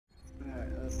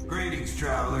Greetings,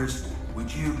 travelers.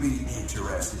 Would you be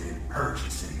interested in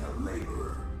purchasing a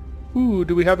laborer? Ooh,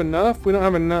 do we have enough? We don't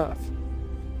have enough.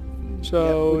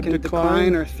 So we can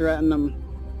decline or threaten them.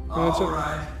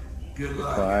 Alright. Good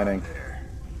luck. Declining.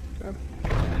 Okay.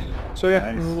 So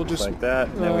yeah, Nice. we'll just like that.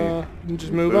 And then we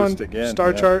just move on. again.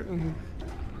 Star chart, and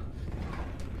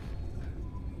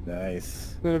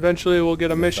nice. then eventually we'll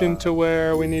get a mission to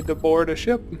where we need to board a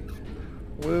ship.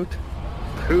 Woot.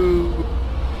 Poo.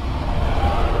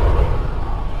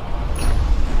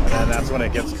 And that's when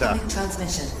it gets tough.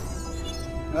 Transmission.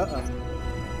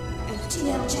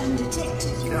 FTL jam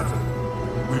detected.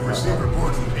 Captain, we've received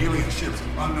reports that alien ships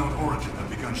of unknown origin have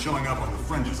begun showing up on the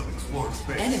fringes of explored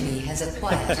space. Enemy has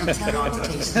acquired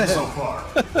teleportation. So far,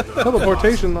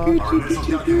 Teleportation log. our initial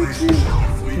calculations show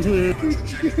the fleet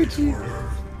trajectory toward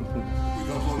Earth. We've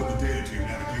uploaded the data to your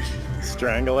navigation computer.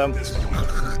 Strangle him.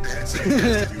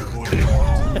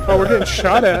 Oh, we're getting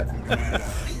shot at.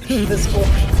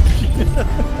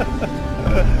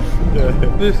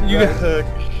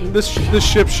 This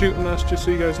ship's shooting us, just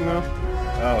so you guys know.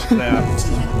 Oh snap!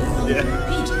 Yeah.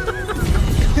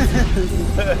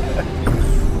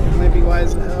 Might be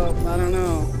wise to help. I don't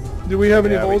know. Do we have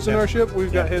any Yeah, holes in our ship?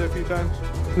 We've got hit a few times.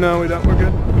 No, we don't. We're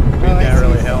good. We can't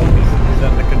really help. He's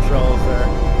at the controls there.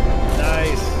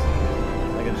 Nice.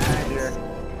 I can just hear.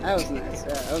 That was nice.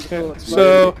 Yeah, that was a cool Okay. explosion.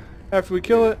 So after we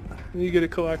kill it, you get to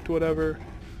collect whatever.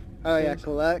 Oh yeah,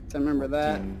 collect. I remember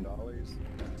that. $10.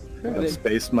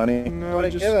 Space money. No, What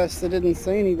did it give us? They didn't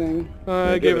say anything.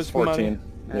 It gave us 14.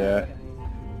 money. Yeah.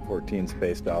 14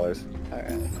 space dollars.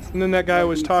 Alright. And then that guy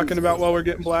was talking about while we're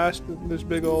getting blasted, this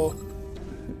big old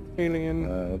alien.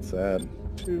 That's sad.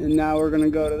 And now we're gonna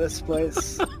go to this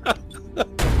place.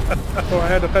 Oh, I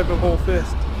had to pipe a whole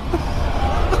fist.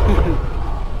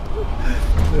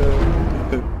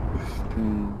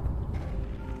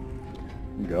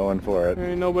 Going for it. There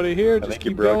ain't nobody here. I Just think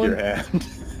you keep broke going. your hand.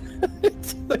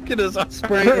 Look at his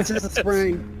Sprain. It's just a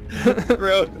sprain.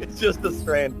 Bro, it's just a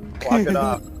strain. Walk it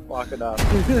off. Walk it off.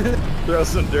 Throw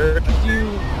some dirt. Could you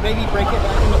maybe break it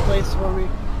back into place for me?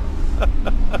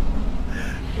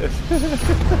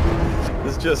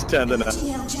 It's just tendon up.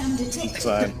 FTL jam detected. It's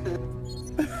fine.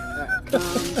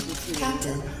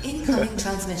 Captain, incoming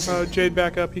transmission. Oh, Jade,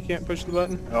 back up. He can't push the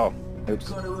button. Oh, oops.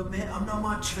 Got to admit, I'm not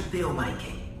much for deal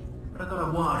making, but I got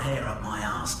a wild hair up my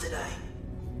arse today.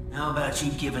 How about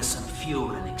you give us some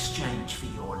fuel in exchange for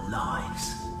your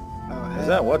lives? Is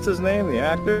that what's his name? The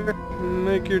actor?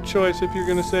 Make your choice. If you're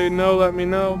gonna say no, let me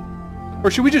know. Or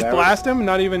should we just That blast him and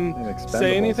not even Expendables.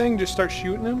 say anything? Just start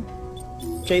shooting him?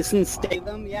 Jason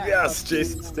Statham? Yeah. Yes,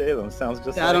 Jason Statham. Sounds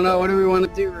just I like don't know. that. What do we want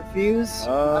to do? Refuse?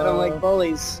 I don't like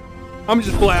bullies. I'm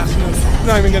just blasting him. I'm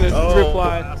not even gonna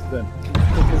reply. Boston.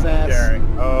 Kick his ass.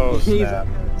 Daring. Oh, He's snap.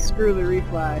 screw the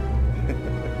reply.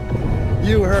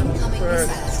 You heard Incoming first.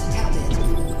 missiles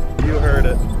detected. You heard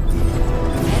it.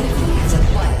 Enemy has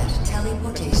acquired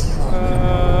teleportation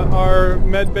log. Our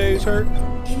med bay's hurt.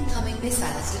 Incoming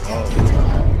missiles detected.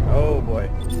 Oh boy.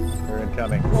 They're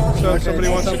incoming. So if somebody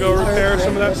wants to go repair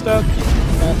some of that stuff,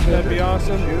 that'd be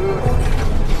awesome.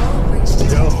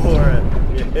 Go for it.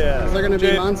 Is Yeah. there gonna be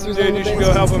Jade, monsters Jade, on the you should base?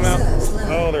 go help him out.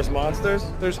 Oh, there's monsters?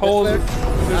 There's holes. there?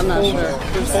 There's I'm not holes. sure.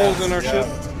 There's holes in our ship.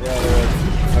 Yeah, there is.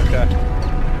 Okay.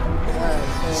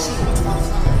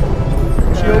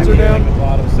 Shields are down. The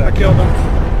bottom I second. killed them.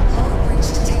 Hull breach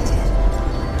detected.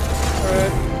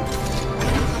 Alright.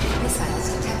 Incoming missiles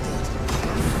detected.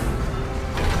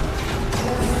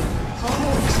 Hull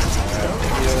breach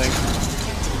detected. Healing.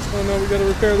 Oh no, we gotta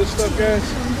repair this stuff, guys.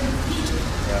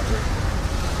 Yeah.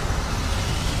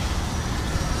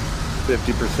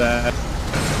 50%.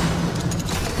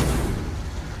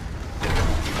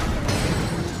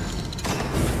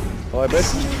 Well, I bet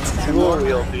you can dual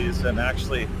wield these and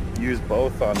actually use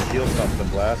both on the heal something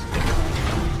blast.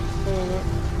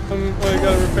 Oh, you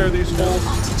gotta repair these holes.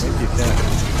 I think you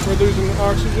can. We're losing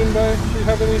oxygen by. Do you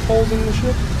have any holes in the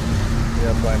ship?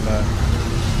 Yep,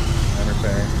 I'm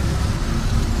repairing.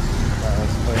 That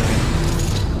one's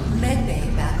clean.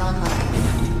 Medbay back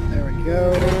online. There we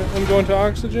go. I'm going to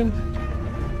oxygen.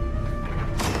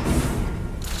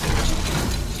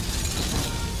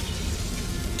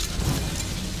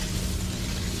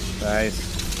 Nice.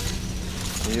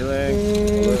 Healing.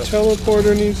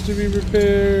 Teleporter needs to be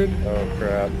repaired. Oh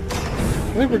crap.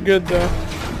 I think we're good though.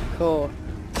 Cool.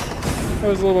 That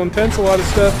was a little intense, a lot of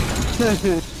stuff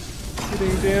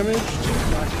getting damaged.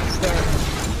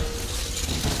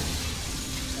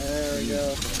 There we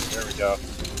go. There we go.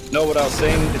 Know what I was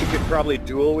saying? You could probably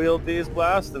dual wield these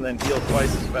blasts and then heal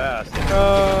twice as fast.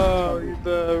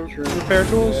 The repair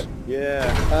tools?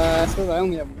 Yeah. I suppose I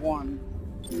only have one.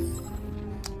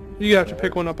 You have to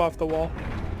pick one up off the wall.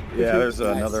 Yeah, there's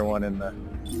another one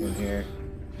in here.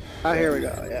 Oh, here we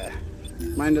go. Yeah.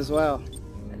 Mine as well.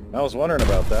 I was wondering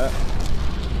about that.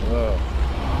 Whoa.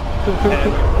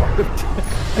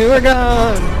 Here we're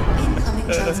gone! Incoming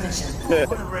transmission.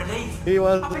 What a relief. He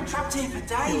was. I've been trapped here for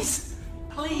days.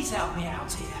 Please help me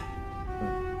out here.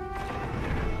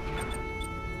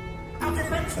 Our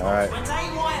defense Alright. box went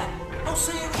haywire. No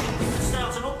serious.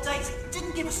 Sales and updates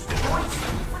didn't give us a choice.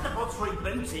 When the bots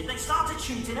rebooted, they started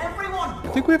shooting everyone. I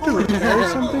think we have to repair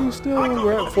something still.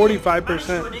 We're at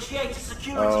 45%. Initiate a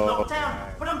security Oh. lockdown,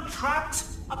 but I'm trapped.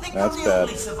 I think That's I'm the bad.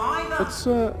 only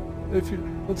survivor.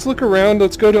 Let's look around.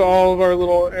 Let's go to all of our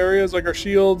little areas, like our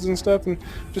shields and stuff, and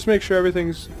just make sure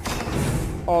everything's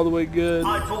all the way good.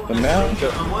 I bought The this mount thing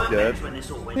is on good. workbench when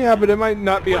this all went Yeah, but it might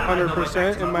not be Well, I know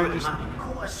 100%. It my might room just. had been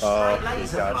caught a straight Oh,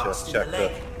 laser gotcha. blast in Check the the-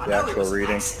 leg. I the know it actual was an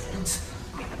reading. accident.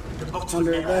 The bots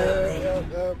Under would never hurt me. there.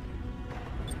 Yep.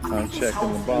 I'm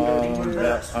checking the bomb.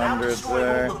 That 100's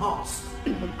there.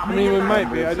 I mean, it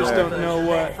might be. I just don't know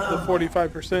what the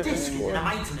 45% is This is for. in a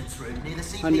maintenance room near the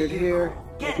CPU. 100 here.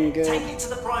 Get Looking it, good. take it to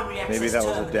the primary Maybe access that was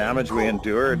the terminal. damage we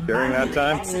endured during that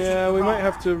time. Yeah, we might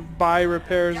have to buy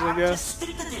repairs, I guess. Just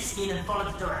stick the disc in and follow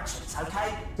the directions,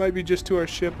 okay? Might be just to our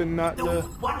ship and not Oh, the.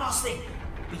 one last thing.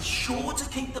 Be sure to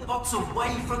keep the bots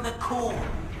away from the core.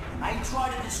 They try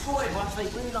to destroy it once they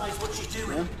realise what you're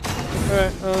doing.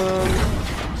 Alright,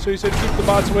 so you said keep the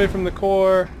bots away from the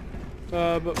core,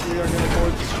 but we are going to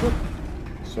board the ship.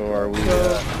 So are we?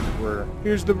 We're.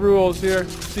 Here's the rules here.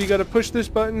 So you got to push this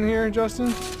button here,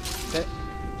 Justin. Okay.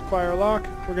 Fire lock.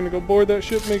 We're going to go board that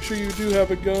ship. Make sure you do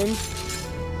have a gun.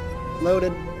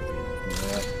 Loaded.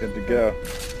 Yeah, good to go.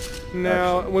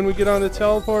 Now, when we get on the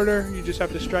teleporter, you just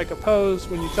have to strike a pose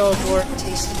when you teleport.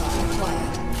 Rotation not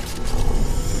required.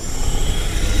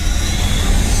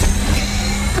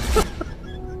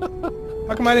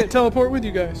 How come I didn't teleport with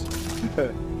you guys?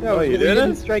 Oh, you You didn't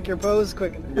didn't? strike your pose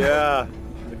quick enough. Yeah.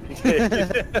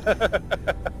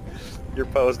 Your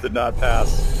pose did not pass.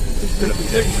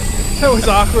 That was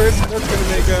awkward. That's going to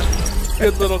make a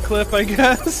good little clip, I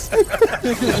guess.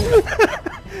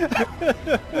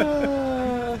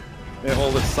 They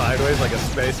hold it sideways like a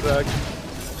space bag.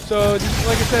 So, just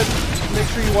like I said, make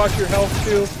sure you watch your health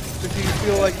too. If you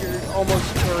feel like you're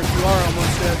almost, or if you are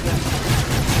almost dead, then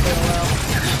bail out.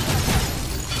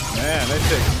 Man, they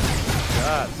take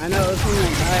shots. I know, this one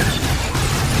went by.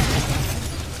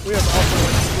 We have also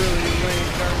like really lame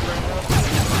guards right now.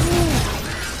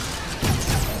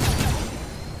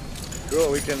 Cool,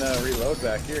 we can reload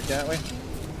back here, can't we?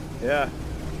 Yeah.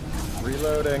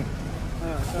 Reloading.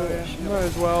 Oh yeah, might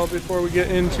as well before we get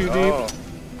in too deep. Oh,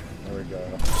 there we go.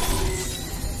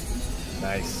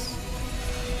 Nice.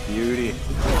 Beauty.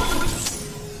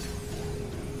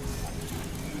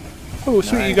 Oh,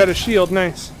 sweet, you Nice. got a shield,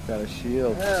 nice. Got a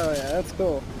shield. Oh yeah, that's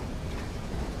cool.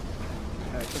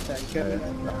 Alright, get that gun.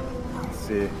 Let's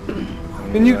see.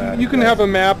 And you can have a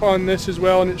map on this as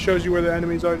well, and it shows you where the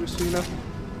enemies are, just so you know.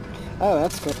 Oh,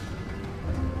 that's cool.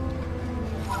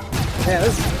 Yeah,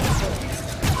 this is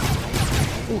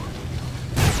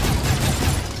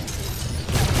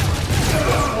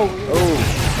Oh,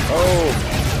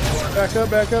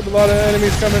 Back up, a lot of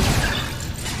enemies coming.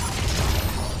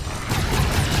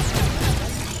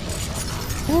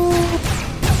 Woo.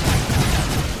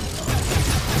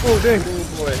 Oh, dang. oh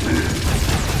boy.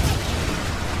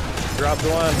 Dropped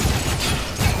one.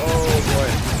 Oh boy.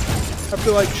 Have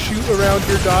to like shoot around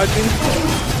your dodging.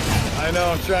 I know,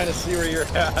 I'm trying to see where you're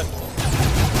at.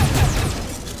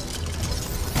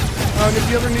 And if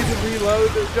you ever need to reload,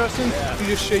 Justin, Yeah. you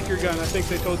just shake your gun. I think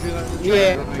they told you that. in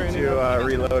Yeah. training. To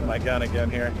reload my gun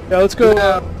again here. Yeah, let's go.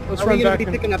 Let's Are run we gonna back. be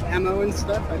And, picking up ammo and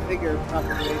stuff? I figure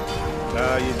probably.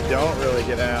 You don't really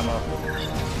get ammo.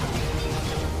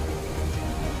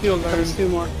 heal guns. There's 2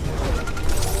 more.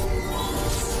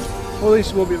 Well, at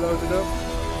least we'll be loaded up.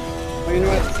 Oh, you know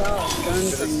what? I saw a gun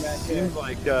thing back here. Seems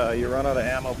like you run out of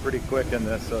ammo pretty quick in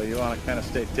this, so you want to kind of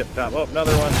stay tip top. Oh,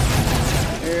 another one.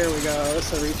 Here we go.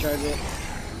 This will recharge it.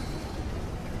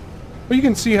 But you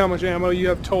can see how much ammo you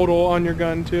have total on your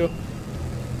gun too,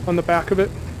 on the back of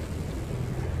it.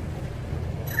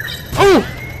 Oh!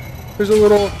 There't a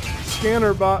little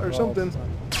scanner bot or something.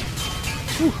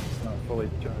 It's not fully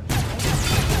charged.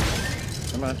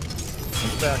 Come on.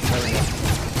 It's back. There we go.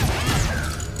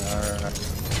 Alright.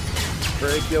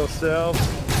 Break yourself.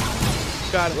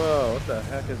 Got it. Whoa, what the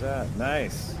heck is that?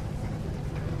 Nice.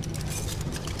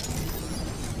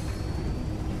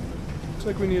 Looks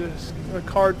like we need a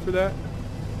card for that.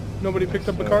 Nobody picked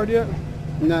up a card yet?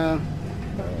 No.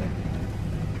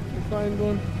 Can find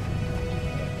one.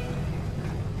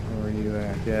 Where are you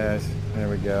at, guys? There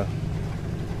we go.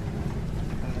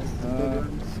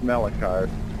 smell a card.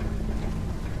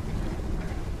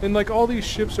 And like all these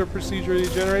ships are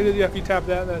procedurally generated. Yeah, if you tap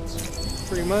that, that's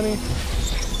free money.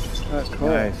 That's cool.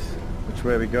 Nice. Which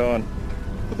way are we going?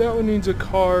 But that one needs a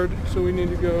card, so we need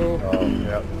to go Oh,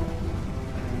 yep.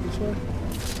 this way.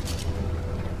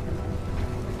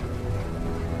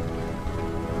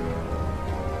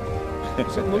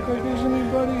 Doesn't look like there's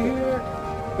anybody here.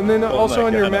 And then Oh also my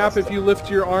on your God, map, awesome. if you lift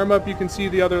your arm up, you can see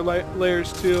the other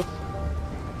layers too.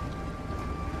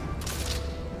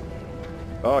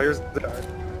 Oh, here's the card.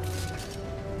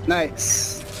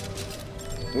 Nice.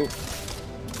 Ooh.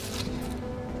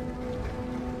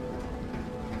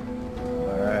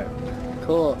 Alright.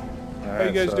 Cool. How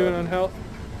you guys doing on health?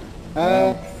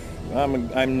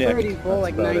 I'm Nick. Pretty full, That's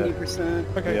like about it.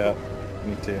 90%. Okay. Yeah,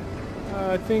 me too.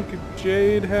 I think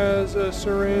Jade has a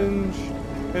syringe,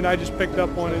 and I just picked up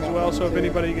one as well. So if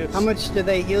anybody gets, How much do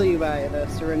they heal you by, the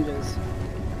syringes?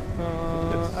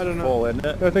 It's I don't know. full, isn't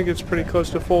it? I think it's pretty close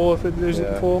to full if it isn't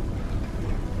Yeah. full.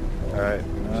 Alright.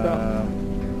 So-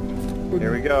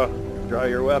 Here we go. Draw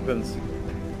your weapons.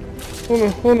 Hold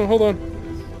on. Alright.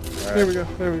 There we go.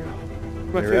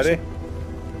 Am I You ready?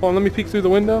 Hold on, let me peek through the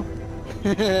window.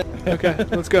 Okay,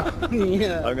 let's go.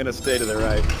 Yeah. I'm gonna stay to the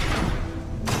right.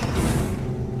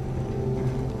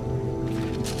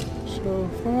 So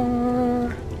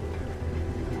far.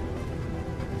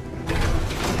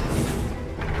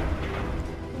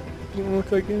 Doesn't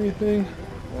look like anything.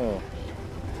 Oh.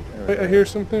 There we I go. hear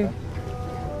something. I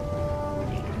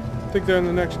think they're in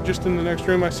the next, just in the next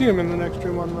room. I see them in the next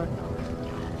room on my.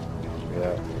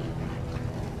 Yeah.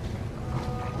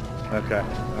 Okay.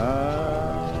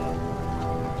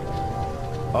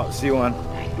 Oh, see one.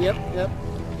 Yep.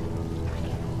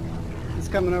 He's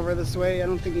coming over this way. I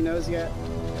don't think he knows yet.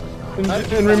 And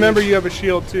remember, you have a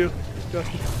shield too,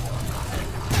 Justin.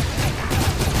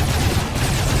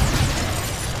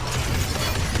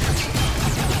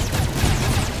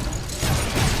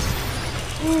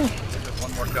 There's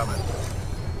one more coming.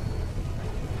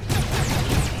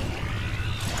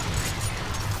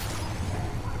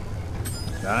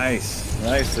 Nice.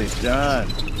 Nicely done.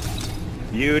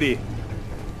 Beauty.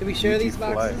 Did we share these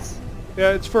Fly. boxes?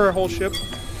 Yeah, it's for a whole ship.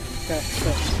 Okay,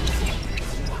 cool.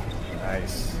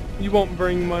 Nice. You won't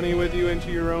bring money with you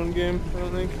into your own game, I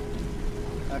don't think.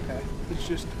 Okay. It's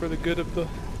just for the good of the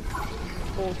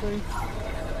whole thing.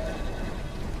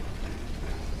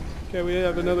 Okay, we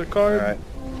have another card. Alright.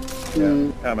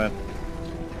 Yeah, coming.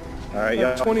 Alright, I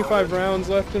have yeah. 25 rounds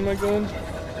left in my gun.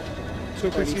 So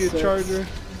if we see a 36. charger.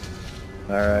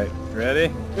 Alright,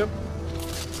 ready? Yep.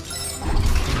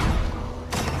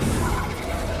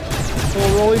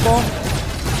 Little rolly ball.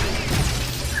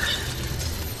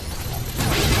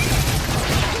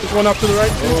 There's one up to the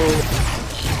right too. Oh.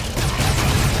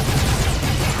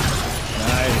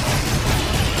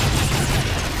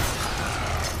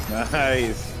 Nice.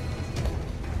 Nice.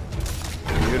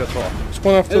 Beautiful. There's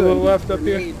one off to the left up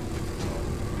here.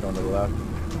 Going to the left.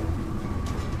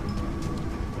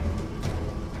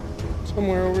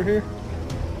 Somewhere over here.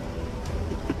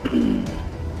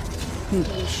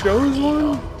 Shows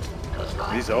one?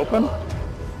 He's open?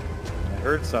 I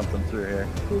heard something through here.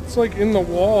 It's like in the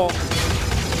wall.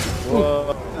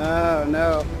 Whoa. Oh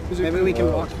no. Is it- Maybe we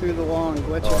can walk through the wall and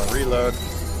glitch Oh, it. reload.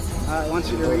 I want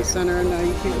you to recenter and now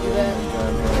you can do that.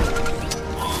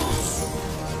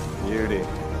 Beauty.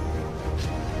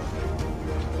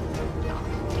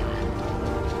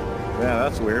 Yeah,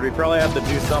 that's weird. We probably have to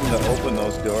do something to open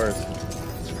those doors.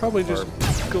 It's probably just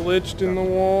glitched in the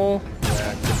wall.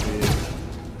 Yeah, it could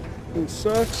be. It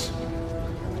sucks.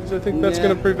 Because I think that's Yeah.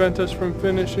 going to prevent us from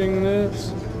finishing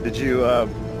this. Did you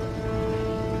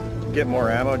get more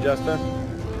ammo, Justin?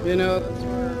 You know, that's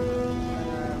where...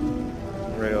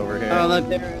 Right over here. Oh, look,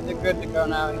 they're good to go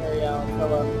now. Here, yeah, I'll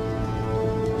fill up.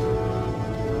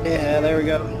 Yeah, there we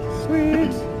go.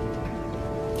 Sweet.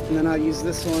 And then I'll use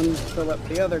this one to fill up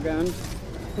the other gun.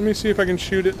 Let me see if I can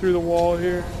shoot it through the wall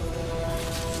here.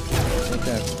 I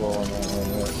can't slow on that one.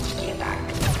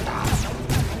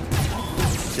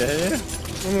 Okay. I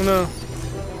don't know.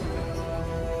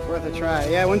 Worth a try.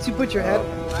 Yeah, once you put your head,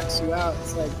 it knocks you out.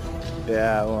 It's like,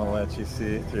 Yeah, I won't let you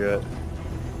see through it.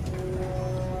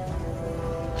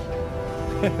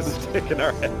 It's sticking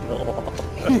our head in the wall.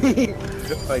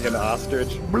 Like an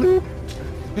ostrich. Bloop.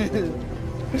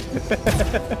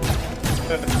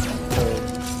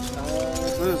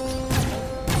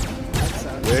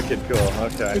 Wicked cool.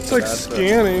 Okay. It's like That's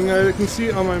scanning. I can see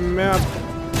it on my map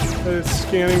that it's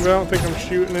scanning, but I don't think I'm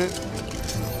shooting it.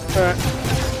 Alright.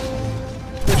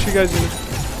 What you guys doing?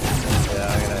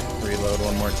 Yeah, I'm gonna reload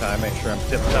one more time. Make sure I'm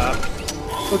tip top.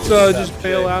 Let's just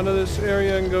bail out of this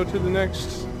area and go to the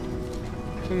next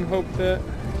and hope that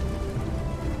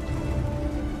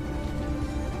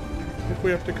if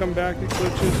we have to come back, it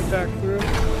glitches back through.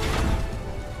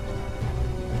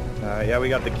 Yeah, we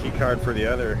got the key card for the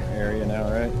other area now,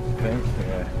 right? I think.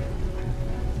 Yeah.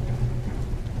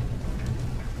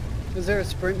 Is there a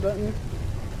sprint button?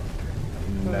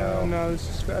 No. No, this is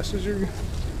as fast as you're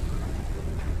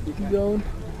Okay. going.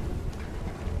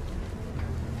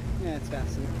 Yeah, it's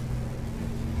fast enough.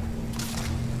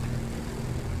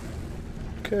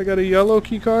 Okay, I got a yellow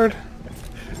key card.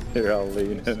 You're all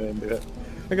leaning into it.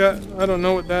 I don't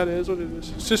know what that is. What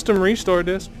is this? System restore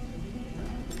disk.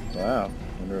 Wow.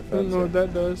 Wonder if I don't that's know what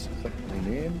that does. something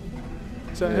we need.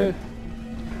 Is that Yeah. it?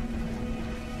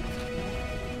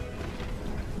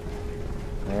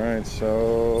 Alright,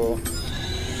 so...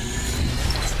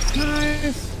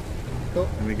 Nice! Cool.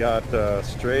 And we got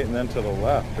straight and then to the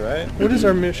left, right? What is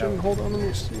our mission? Hold on, let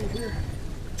me see here.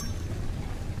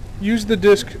 Use the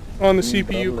disk on the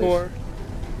CPU core.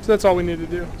 So that's all we need to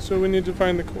do. So we need to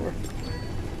find the core.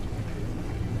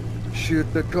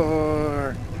 Shoot the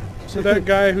core! So that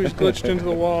guy who's glitched into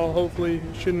the wall, hopefully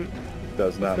shouldn't.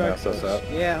 Does not mess us up.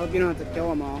 Yeah, I hope you don't have to kill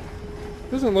them all.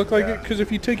 Doesn't look like Yeah. it, because if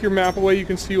you take your map away, you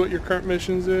can see what your current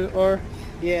missions are.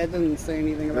 Yeah, it doesn't say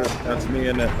anything about That's me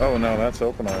in it. Oh no, that's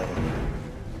open already.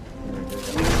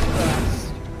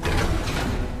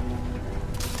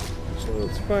 So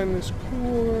let's find this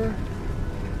core.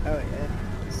 Oh yeah.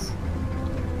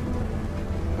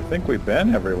 I think we've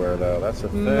been everywhere though, that's the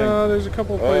thing. No, there's a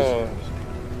couple of places. Oh,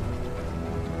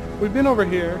 We've been over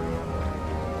here.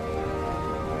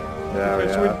 yeah, Okay,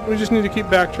 yeah. so we just need to keep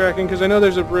backtracking, because I know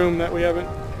there's a room that we haven't.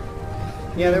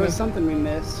 Yeah, there was something we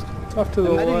missed. It's off to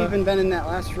the It might have left. even been in that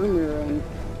last room we were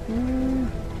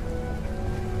in.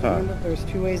 Huh. Remember if there was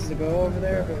 2 ways to go over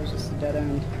there, but it was just a dead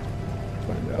end.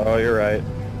 Oh, you're right.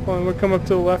 Hold on, we'll come up to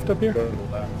the left up here. Go to the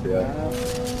left, yeah.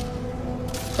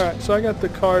 Alright, so I got the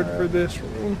card for this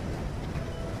room.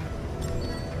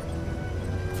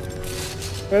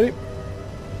 Ready?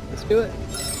 Let's do it.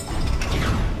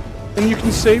 And you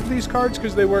can save these cards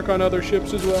because they work on other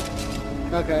ships as well.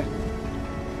 Okay.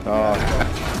 Oh,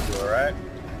 you alright?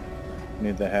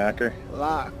 Need the hacker.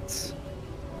 Locked.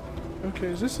 Okay,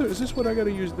 is this what I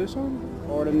gotta use this on?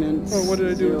 Ordnance. Oh, what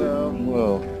did I do with it? 0.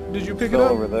 Whoa. Did you pick it Fell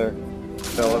up? over there.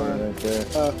 Fell over right there.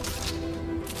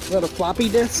 Is that a floppy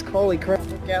disk? Holy crap,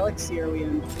 what galaxy are we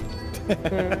in?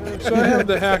 So I have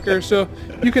the hacker, so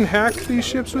you can hack these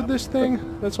ships with this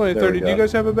thing. That's only There we 30. Do you go.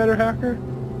 guys have a better hacker?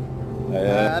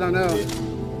 I don't know.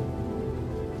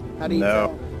 How do you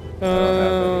No. tell? don't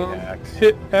have any hacks.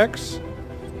 Hit X,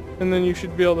 and then you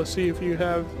should be able to see if you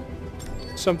have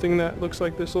something that looks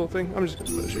like this little thing. I'm just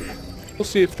gonna push it. We'll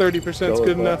see if 30% is Go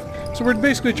with good that. enough. So we're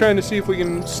basically trying to see if we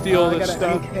can steal I this got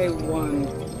stuff. an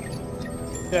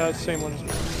MK1. Yeah, it's the same one as me.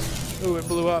 Ooh, it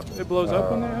blew up. It blows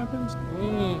up when that happens?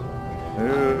 Ooh,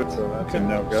 so that's a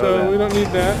no-go So then. we don't need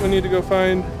that. We need to go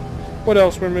find what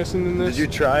else we're missing in this. Did you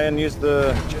try and use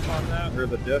the chip on that, or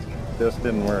the disc? Disc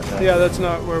didn't work. Huh? Yeah, that's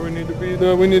not where we need to be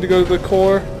though. We need to go to the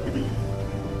core.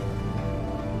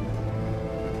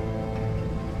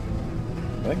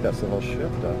 I think that's the whole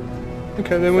ship, though.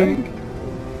 Okay, then we...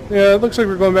 Yeah, it looks like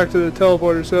we're going back to the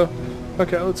teleporter, so...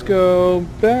 Okay, let's go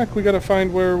back. We gotta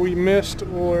find where we missed,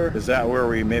 or... Is that where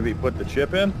we maybe put the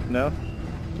chip in? No?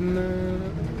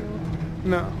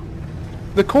 No.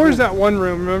 The core is that one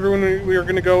room. Remember when we were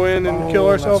gonna go in and kill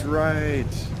ourselves? That's right.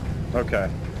 Okay.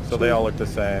 So they all look the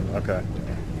same. Okay.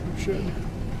 Should.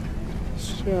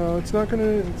 So it's not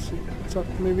gonna. Let's see. It's not,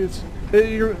 maybe it's.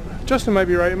 Justin might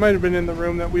be right. It might have been in the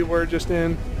room that we were just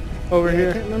in, over Yeah, I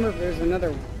here. can't remember if there's another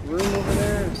room over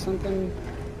there or something.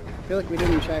 I feel like we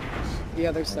didn't check the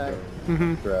other side.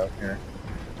 They're out here.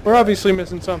 We're obviously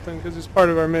missing something because it's part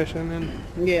of our mission.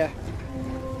 And Yeah.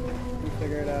 We'll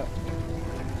figure it out.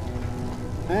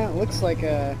 It looks like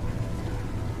a...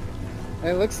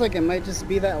 It looks like it might just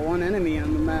be that one enemy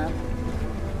on the map.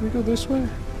 can we go this way?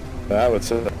 That would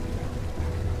say.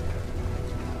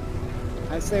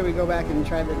 I say we go back and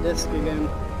try the disc again.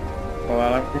 Hold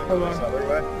on. I'm Hold going on. this other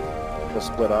way. We'll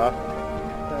split off.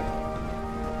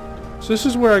 So this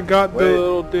is where I got Wait. the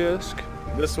little disc.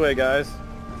 This way, guys.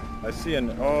 I see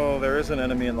an... Oh, there is an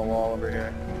enemy in the wall over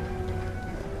here.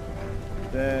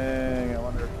 Dang, I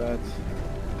wonder if that's...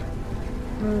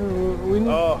 We need,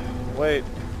 Oh, wait.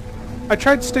 I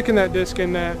tried sticking that disc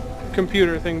in that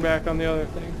computer thing back on the other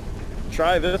thing.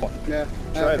 Try this one. Yeah.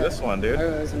 Try this one, dude. Oh,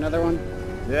 there's another one.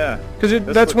 Yeah. Because This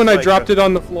that's when looks I like dropped a- it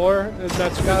on the floor. And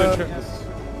that's when Oh, I tried. yes.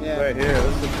 Yeah. Right here.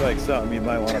 This looks like something you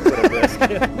might want to put a disc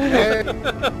in. There.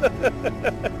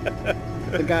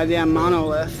 The goddamn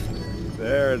monolith.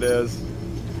 There it is.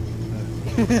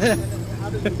 How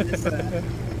did you miss that?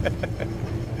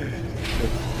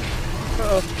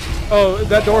 Oh,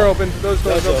 that door opened. Those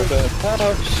doors That's opened. open.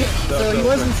 Oh shit. So he open.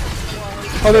 wasn't.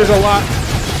 Oh, there's a lot.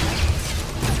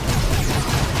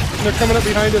 They're coming up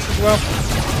behind us as well.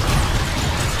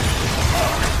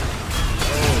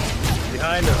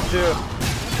 Behind us too.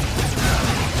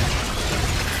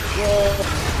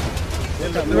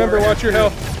 Whoa. Remember, watch your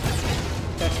health.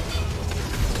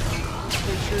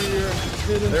 Make sure you're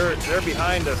hidden. They're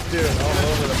behind us too, all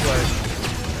over the place.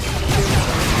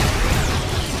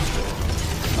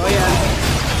 Oh yeah.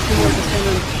 Two more just came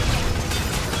in.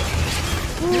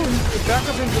 Ooh, back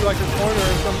up into like a corner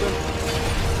or something.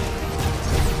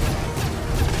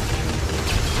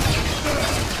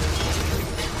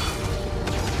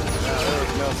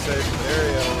 There's no safe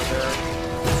area over there.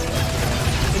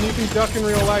 And you can duck in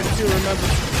real life too, remember?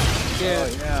 Yeah.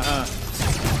 Oh, yeah, huh?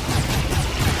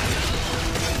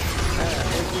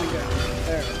 Where's one go?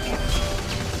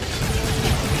 There.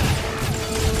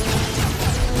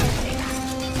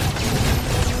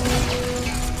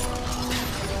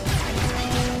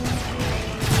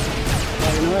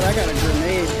 Oh, you know what? I got a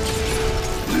grenade.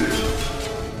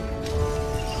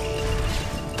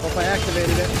 Hope I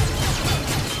activated it.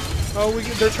 Oh,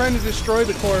 they're trying to destroy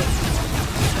the core.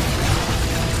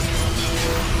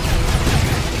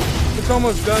 It's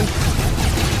almost done.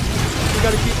 We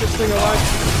gotta keep this thing alive.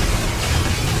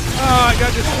 Ah, it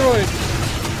got destroyed.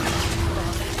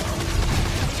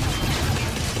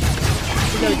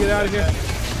 We gotta get out of here.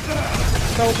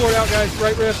 Teleport out, guys.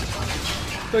 Right wrist.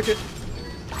 Click it.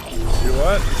 Do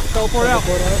what? Teleport out.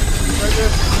 Right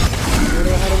wrist.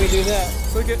 How do we do that?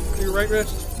 Click it. Your right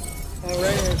wrist. Oh,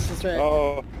 right here. That's right.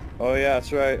 Oh yeah,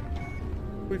 that's right.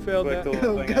 We failed Click that. the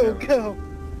little Go, thing go, in there. go.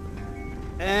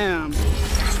 Damn.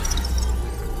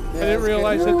 I didn't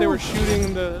realize that they were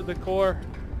shooting the core.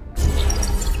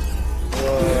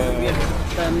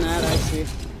 Done that, I see.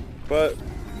 But,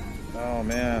 oh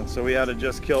man, so we had to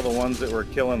just kill the ones that were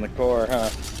killing the core, huh?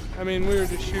 I mean, we were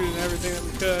just shooting everything that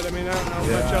we could. I mean, I don't know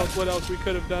much Yeah. else. What else we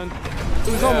could have done?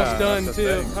 It was Yeah, almost done that's the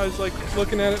too. thing. I was like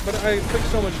looking at it, but I took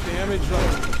so much damage,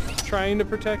 like trying to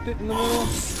protect it in the middle.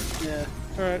 Yeah.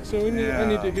 All right, so I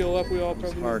need to heal up. We all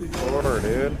probably need to heal up. Hardcore,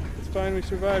 dude. It's fine. We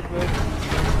survived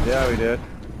though. Yeah, we did.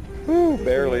 Whew,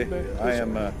 barely. Okay. I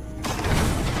am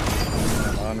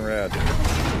on red.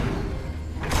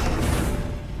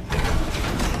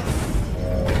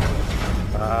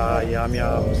 Yum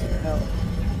yums.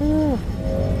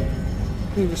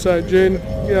 Move aside, Jaden.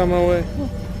 Get out of my way.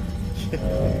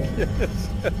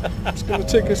 Just gonna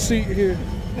take a seat here.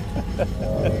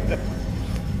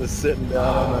 Just sitting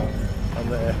down on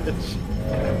the edge.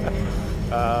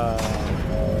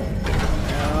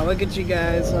 Look at you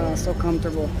guys. So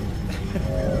comfortable.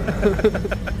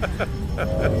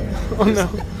 Oh no.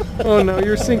 Oh no,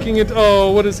 you're sinking into.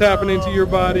 Oh, what is happening to your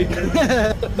body?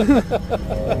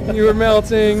 You were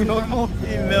melting. Normal.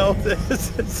 He melted.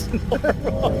 It's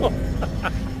normal.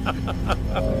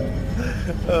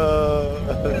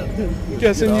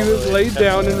 Guessing you laid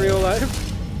down in real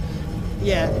life.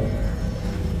 Yeah.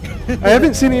 I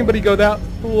haven't seen anybody go that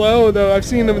low though. I've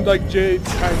seen them like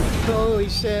Jade's height. Holy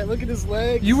shit! Look at his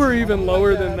legs. You were even Oh my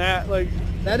lower God. than that. Like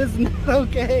That is not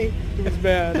okay. it was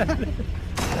bad.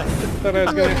 Thought I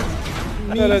was gonna.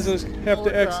 Thought I was gonna have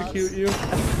to execute you.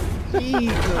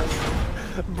 Jesus.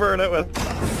 Burn it with.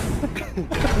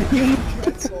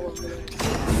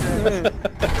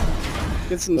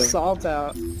 Get some salt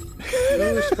out.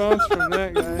 No response from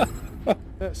that guy.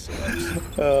 That sucks.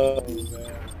 Oh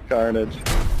man, carnage.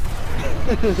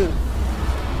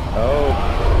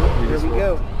 Oh, Here we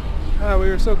go. Ah, we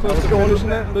were so close to going to finishing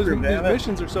that. These bathroom, damn it.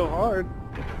 missions are so hard.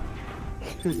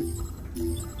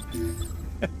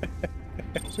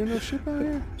 Is there no ship out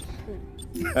here?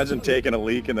 imagine taking a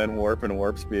leak and then warping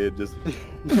warp speed. Just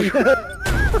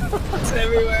It's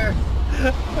everywhere.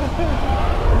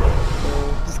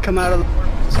 Just come out of the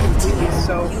just completely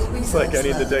soaked. it's like I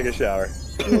need to take a shower.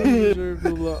 Deserve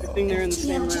the love. I think they're in the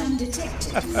same TM room. jam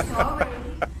detected. Sorry,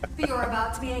 but you're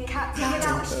about to be a captain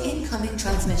without Incoming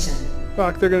transmission.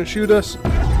 Fuck, they're gonna shoot us.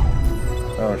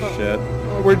 Oh shit.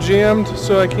 Oh, we're jammed,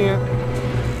 so I can't.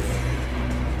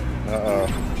 Uh oh,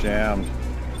 jammed.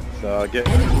 So I'll get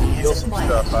enemy heal has some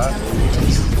acquired stuff, huh?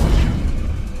 teleportation.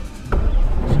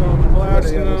 So I'm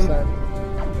blasting The other them. side.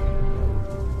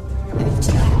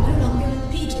 FTL no longer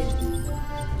impeded.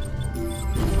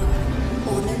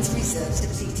 Ordnance reserves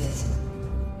depleted.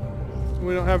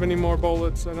 We don't have any more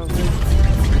bullets, I don't think.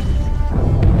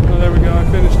 Oh, there we go. I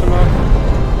finished them up.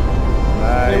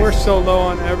 Nice. They were so low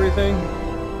on everything.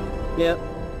 Yep.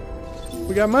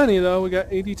 We got money though. We got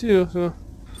 82. So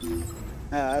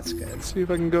Ah, that's good. let's see if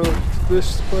I can go to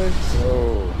this place.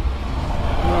 Oh.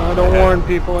 I don't warn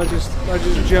people. I just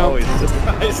jump. Always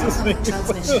surprises me.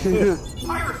 Transmission.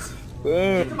 Pirates!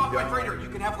 Boom. Get them off my freighter. You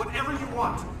can have whatever you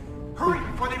want. Hurry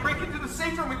before they break into the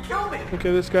safe room and kill me!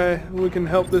 Okay, this guy. We can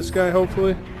help this guy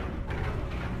hopefully.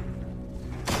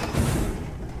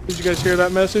 Did you guys hear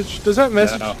that message? Does that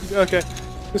message? No. Okay.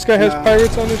 This guy has No.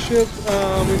 pirates on his ship.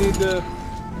 We need to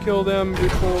kill them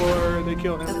before they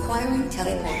kill him. Acquiring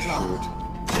teleport locked.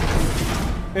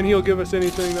 And he'll give us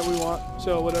anything that we want.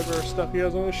 So whatever stuff he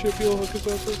has on his ship, he'll hook us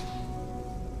up with.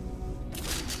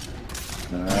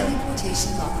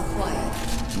 Teleportation lock acquired.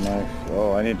 Nice.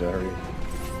 Oh, I need to hurry.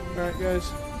 Alright, guys.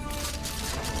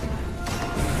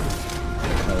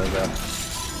 There we go.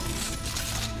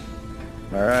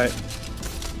 Alright.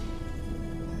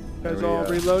 Guys There we all go.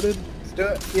 reloaded? Let's do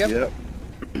it. Yep. Yep.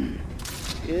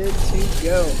 Good to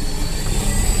go.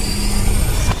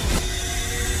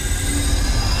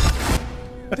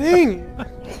 Dang!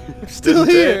 I'm still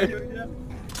here!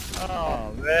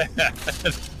 Oh, man. Are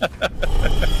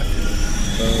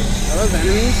those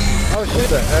enemies? Oh What shit.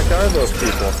 the heck are those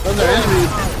people? Those are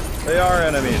enemies. They are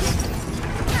enemies.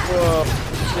 Whoa.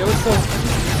 Yeah, what's the...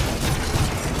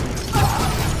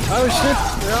 Oh shit,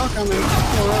 they're all coming. Oh,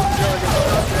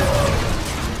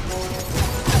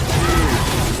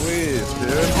 Jeez,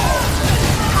 dude.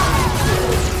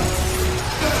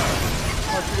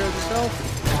 Watch you guys yourself.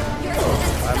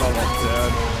 I'm almost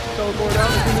dead. Teleport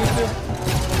out if you need to.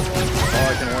 Oh,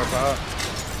 I can warp out.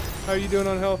 How are you doing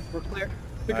on health? we're clear.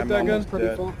 Pick up I'm that gun. almost Pretty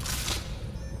dead. full.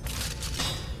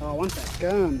 Oh, I want that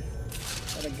gun.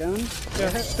 Is that a gun? Yeah,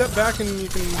 step back and you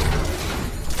can...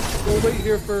 We'll wait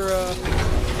here for,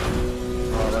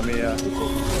 Oh, let me,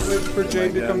 wait for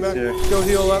Jade to come back. Here. Go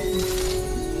heal up.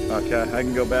 okay, I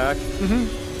can go back.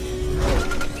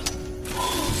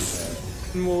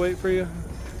 And we'll wait for you.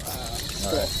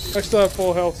 Alright. I still have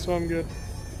full health, so I'm good.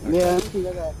 Yeah, I think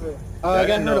I got through. Oh, I I got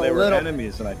didn't know hurt they a were little.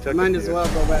 enemies and I took Might it, as dude. well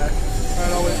go back.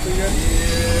 Alright, I'll wait for you guys.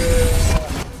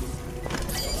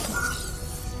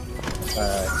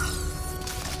 Alright.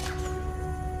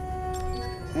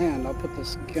 And I'll put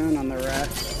this gun on the rack.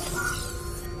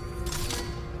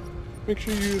 Make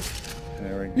sure you...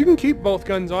 There we go. You can keep both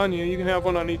guns on you. You can have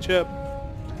one on each hip.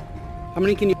 How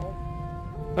many can you...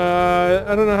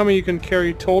 I don't know how many you can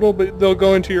carry total, but they'll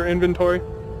go into your inventory.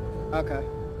 Okay.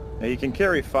 Now you can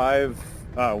carry 5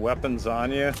 weapons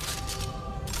on you.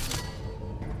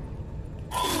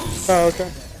 Oh,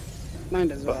 okay.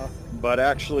 Might as well. But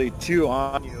actually 2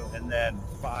 on you and then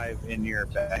 5 in your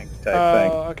bank type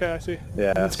Oh, okay, I see. thing.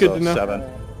 Yeah, That's good so to know. 7.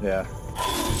 Yeah.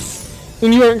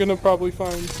 And you aren't going to probably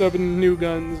find 7 new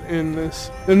guns in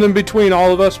this. And then between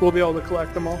all of us, we'll be able to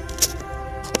collect them all.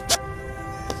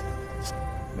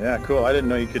 Yeah, cool. I didn't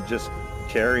know you could just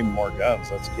carry more guns.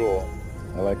 That's cool.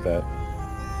 I like that.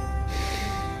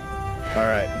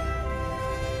 Alright.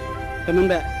 Coming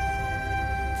back.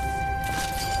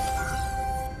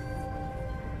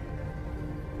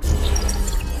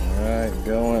 Alright,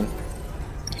 going.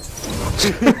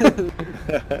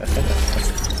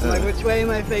 I'm like, which way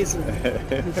am I facing?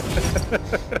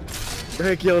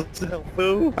 Break yourself,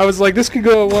 boo. I was like, this could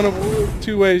go one of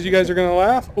 2 ways. You guys are going to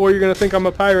laugh, or you're going to think I'm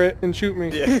a pirate and shoot me.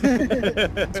 Yeah.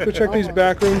 Let's go check these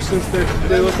back rooms since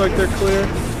they look like they're clear.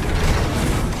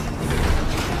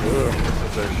 Ooh, this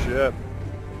is their ship.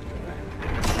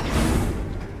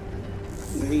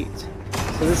 Neat.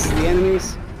 So this is the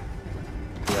enemies?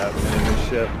 Yeah, enemy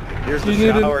ship. Here's the You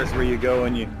need to- showers where you go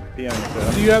and you pee on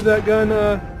yourself. Do you have that gun,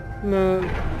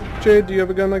 Jade? Do you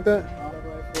have a gun like that?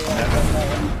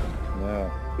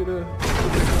 No. Get a...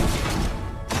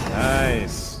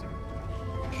 Nice.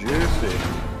 Juicy.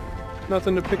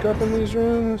 Nothing to pick up in these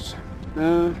rooms.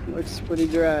 No, looks pretty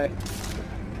dry.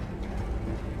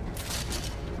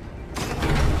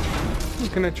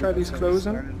 Can I try these clothes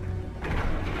on?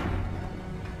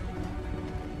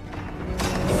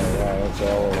 Oh, wow, that's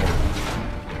all of them.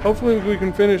 Hopefully we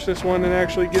can finish this one and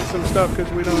actually get some stuff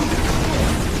because we don't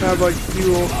have like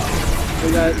fuel.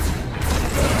 We got...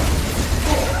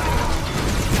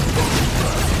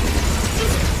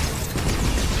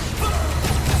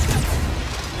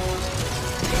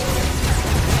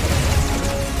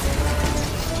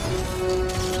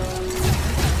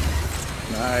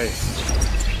 Nice.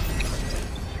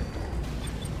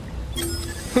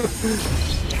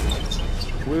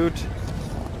 Woot.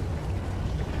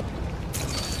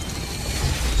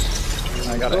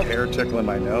 I got a hair tickling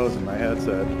my nose in my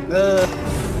headset.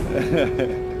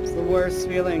 It's the worst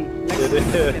feeling. Next It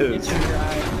time is. it's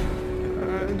dry.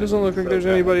 It doesn't look like there's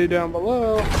Okay. anybody down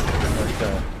below.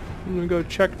 Okay. I'm gonna go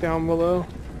check down below.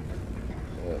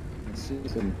 Let's see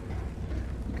some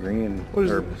green What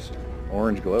is or this?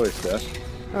 orange glowy stuff.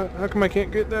 How come I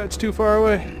can't get that? It's too far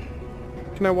away.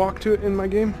 Can I walk to it in my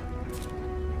game?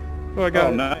 Oh, I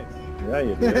got it. Nice. Yeah,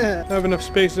 you did. I have enough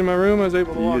space in my room. I was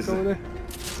able to walk Use over there.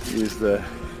 Use the...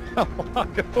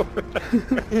 walk over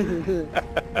there.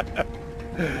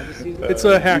 It's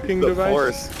a hacking the device.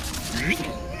 Force.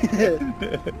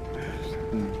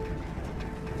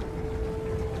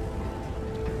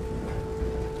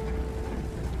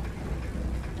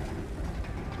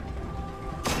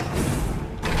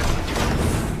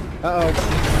 Uh-oh.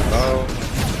 Oh.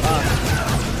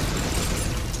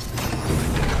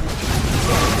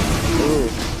 Ooh.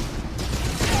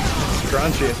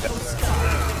 Crunchy.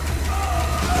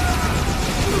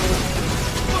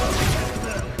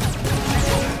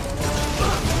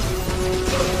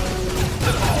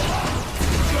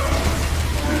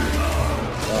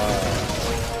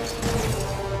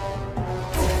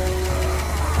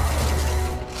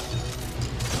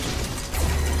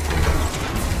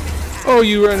 Oh,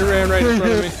 you ran right in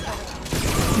front of me.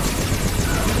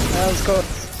 That was cool.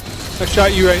 I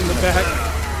shot you right in the back.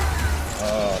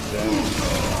 Oh, damn.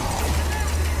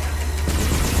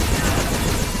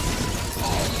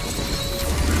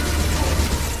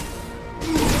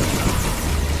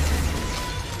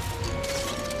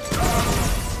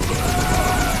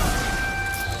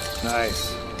 Nice.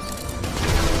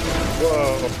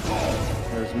 Whoa.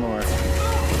 There's more.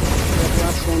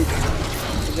 Last one.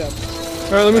 Good job.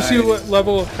 Alright, let me see what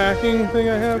level of hacking thing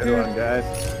I have Good here. one, guys.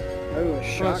 Oh, a Well,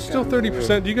 shotgun. it's still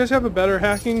 30%. Do you guys have a better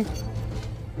hacking?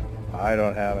 I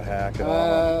don't have a hack at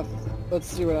all. Let's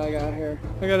see what I got here.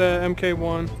 I got a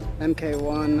MK1.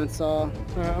 MK1, that's all.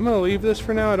 Alright, I'm gonna leave this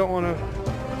for now. I don't want to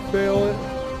fail it.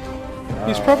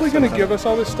 He's probably gonna give us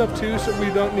all this stuff too, so we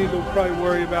don't need to probably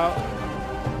worry about. Oh,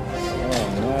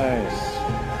 nice.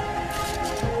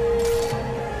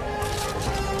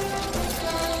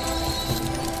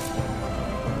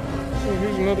 Oh,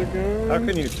 here's another gun. How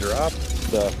can you drop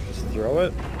stuff? Just throw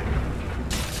it?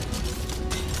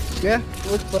 Yeah,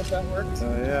 looks like that works.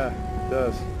 Oh yeah, it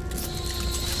does.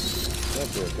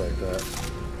 Does work like that.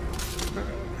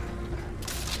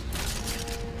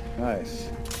 Nice.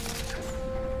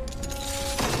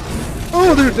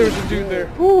 Oh, there's a dude there.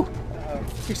 Woo!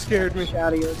 He scared me.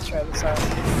 Shouty, let's try this out.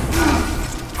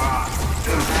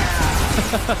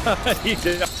 He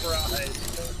did a prize.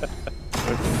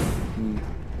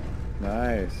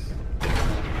 Nice.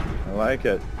 I like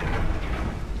it.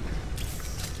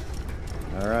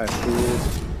 Alright,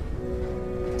 fools.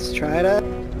 Let's try it out.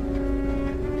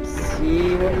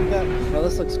 See what we got. Oh,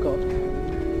 this looks cool. Did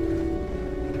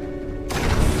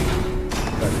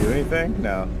I do anything?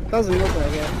 No. Doesn't look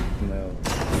like it. No.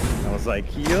 I was like,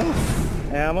 heal?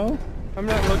 Ammo? I'm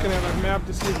not looking at my map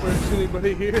to see if there's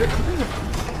anybody here.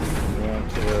 Going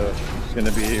to the... It's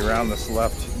gonna be around this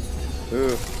left.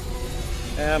 Ooh.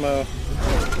 Ammo.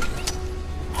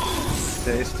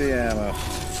 Tasty ammo.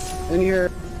 In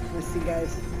here. Let's see,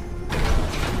 guys.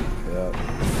 Yep.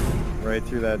 Right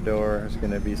through that door, there's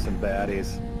gonna be some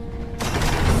baddies.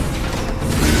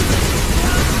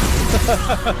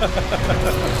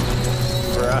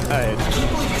 Right.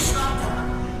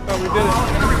 Oh, we did it.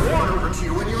 I'll report over to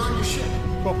you when you're on your ship.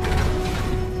 Cool.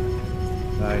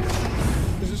 Nice.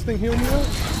 Does this thing heal me up?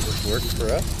 This works for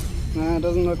us? Nah, it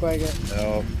doesn't look like it.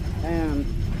 No. Damn.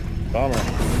 Bummer.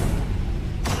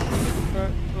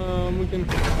 Alright, we can...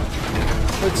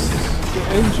 Let's... The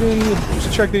engine... Just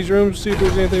check these rooms, see if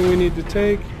there's anything we need to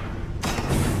take.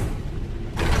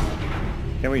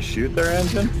 Can we shoot their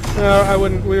engine? No, I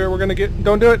wouldn't. We're gonna get...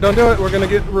 Don't do it, don't do it. We're gonna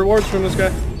get rewards from this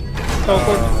guy.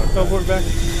 Teleport, teleport back.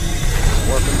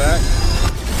 Warping back?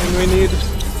 And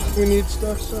we need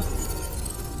stuff, so...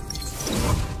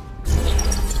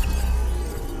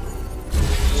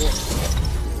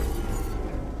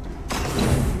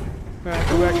 Alright,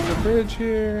 go back to the bridge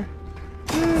here.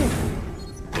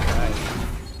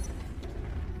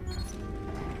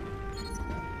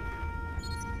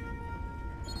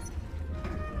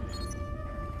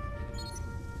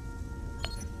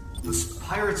 Those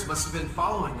pirates must have been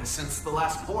following us since the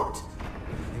last port.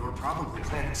 They were probably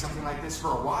planning something like this for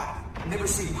a while. I've never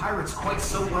seen pirates quite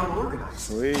so well organized.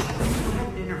 Sweet. If we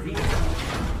hadn't intervened,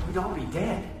 we'd all be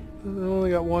dead. I only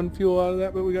got 1 fuel out of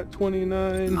that, but we got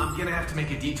 29. I'm gonna have to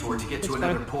make a detour to get to That's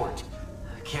another fine. port.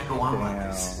 I can't go on like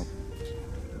this.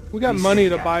 We got Be money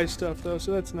safe, to Captain. buy stuff though,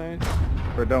 so that's nice.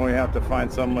 Or don't we have to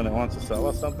find someone that wants to sell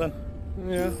us something?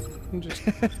 Yeah, I'm just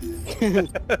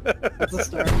That's a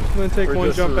start. I'm gonna take We're one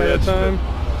just jump at a rich, time.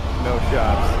 No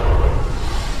shops.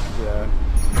 Yeah.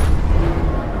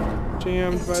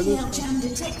 Jammed by this. FTL jam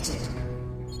detected.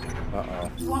 Uh-oh.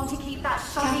 Want to keep that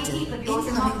shiny Captain, heap of yours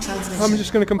in incoming my transmission. I'm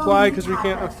just gonna comply because we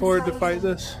can't afford to fight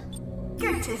this.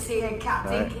 Good to see a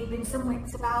captain Right. keeping some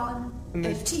wits about him.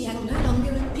 FTL no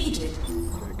longer impeded.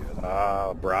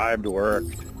 Ah, bribed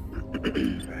worked.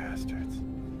 Bastards.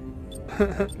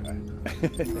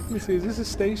 Let me see, is this a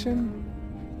station?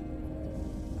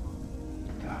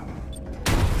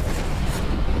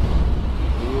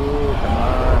 Ooh, come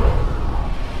on.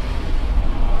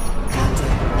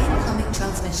 Captain, incoming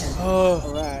transmission. Oh,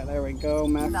 Alright, there we go.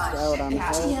 Maxed out on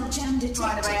health. FTL jam Mind if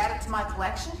I detected. add it to my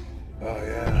collection? Oh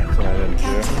yeah, that's what I didn't do.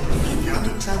 Captain,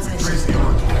 incoming transmission.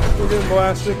 we're getting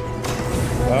blasted.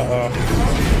 Uh-oh.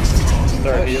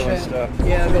 Start Oh, healing shit. stuff.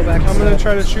 Yeah, go back. I'm gonna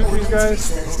try to shoot these guys.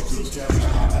 Reserves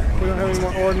depleted. We don't have any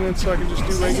more ordnance, so I can just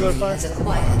do regular fire. Has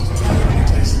acquired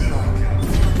teleportation lock.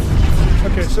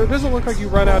 Okay, so it doesn't look like you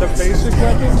run out of basic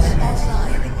weapons.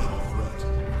 Offline.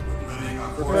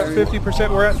 We're at 50%,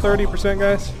 we're at 30%,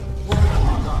 guys.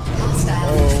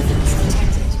 Hostile influence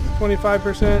detected.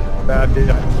 25%, Bad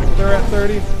deal. they're at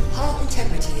 30. Hull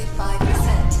integrity at 5%.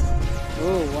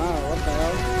 Oh, wow, what the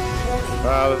hell?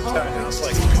 Wow, this guy has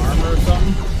like armor or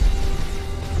something.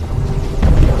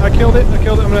 I killed it, I'm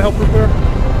gonna help repair.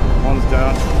 One's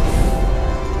down.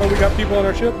 Oh, we got people on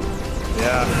our ship?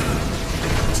 Yeah.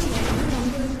 FTL no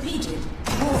longer impeded.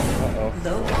 Warning.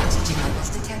 Low oxygen levels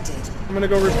detected. I'm gonna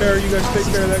go repair, you guys take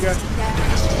care of that guy.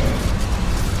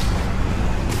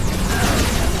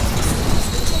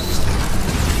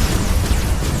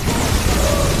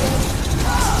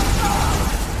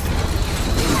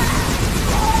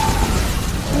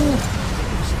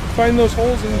 Find those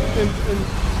holes and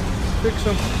fix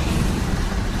them.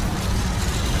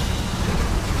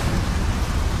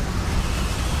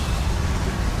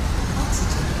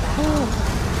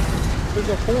 There's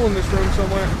a hole in this room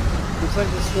somewhere. Looks like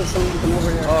there's still something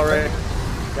over here. All right.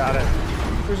 Got it.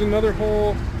 There's another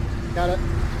hole. Got it.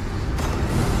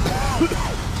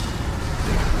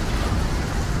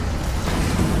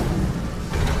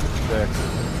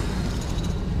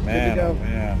 Fixed. Man, go. oh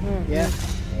man. Yeah.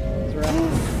 That's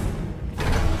right.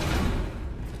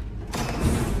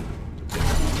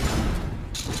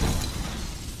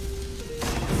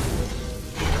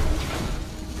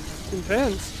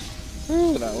 Intense.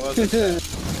 Ooh, that was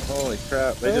intense. Holy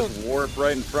crap. They just warped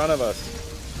right in front of us.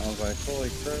 I was like, holy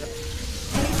crap.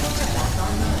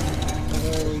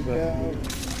 There we go.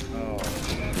 Oh,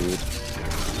 shoot.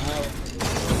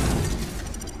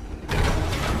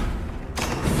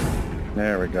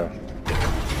 There we go.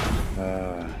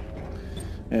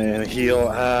 And heal.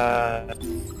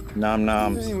 Nom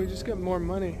noms. Dang, we just got more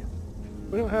money.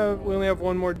 We only have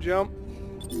one more jump.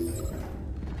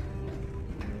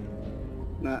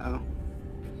 Uh-oh.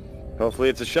 Hopefully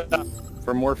it's a shot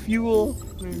for more fuel.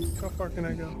 I mean, how far can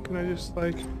I go? Can I just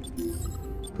like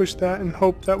push that and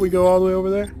hope that we go all the way over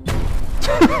there?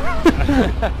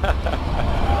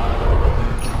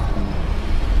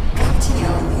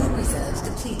 FTL fuel reserves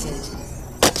depleted.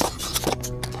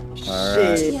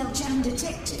 Alright. FTL jam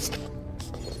detected.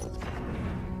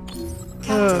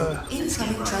 Captain,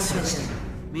 incoming transmission.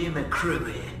 Me and the crew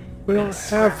here. We don't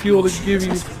have fuel to give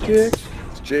you, dick.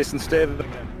 It's Jason Statham.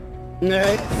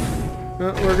 Alright.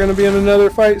 We're gonna be in another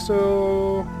fight,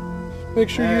 so make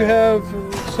sure you have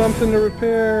something to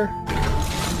repair.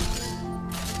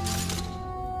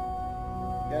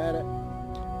 Got it.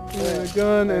 And a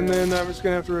gun, and then I was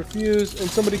gonna have to refuse. And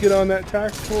somebody get on that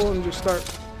tactical and just start.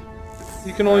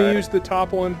 You can only Alright. use the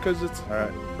top one because it's.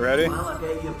 Alright, ready? Well, I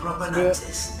gave you proper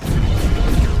notice.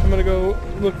 I'm gonna go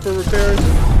look for repairs.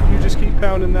 You just keep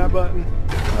pounding that button.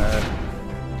 Alright.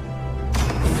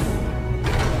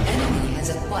 Enemy has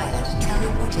acquired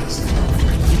teleportation.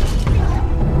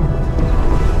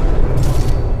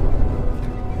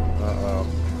 Uh-oh.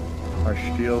 Our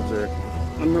shields are...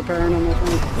 I'm repairing on this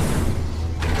one.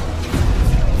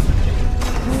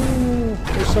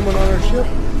 There's someone on our ship.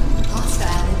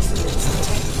 Hostile influence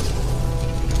detected.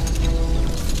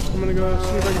 I'm gonna go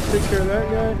see if I can take care of that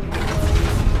guy.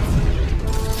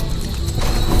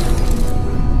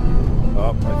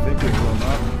 Oh, I think we blew them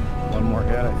up. One more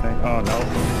hit, I think. Oh, no.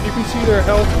 You can see their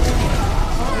health.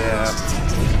 Yeah.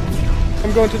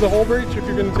 I'm going to the hull breach if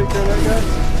you're gonna take care of that guy.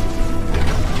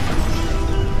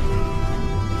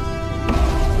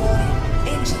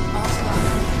 Warning, engine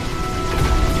offline.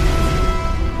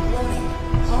 Warning,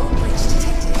 hull breach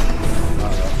detected.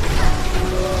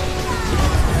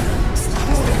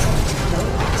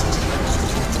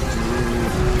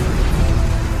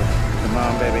 Come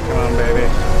on, baby. Come on, baby.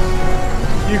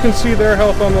 You can see their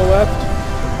health on the left.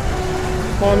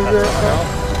 Monitor.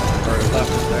 Or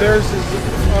left is there. Theirs is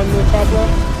on the top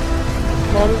left.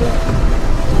 Monitor.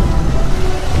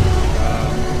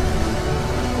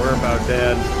 We're about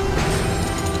dead.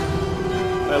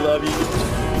 I love you.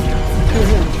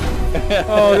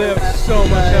 Oh, they have so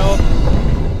much health.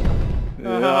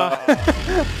 Yeah.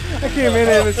 I came in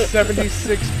at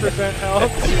 76%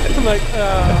 health. I'm like,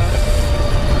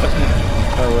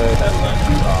 Oh, wait.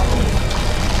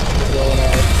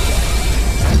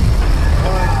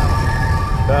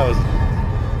 That was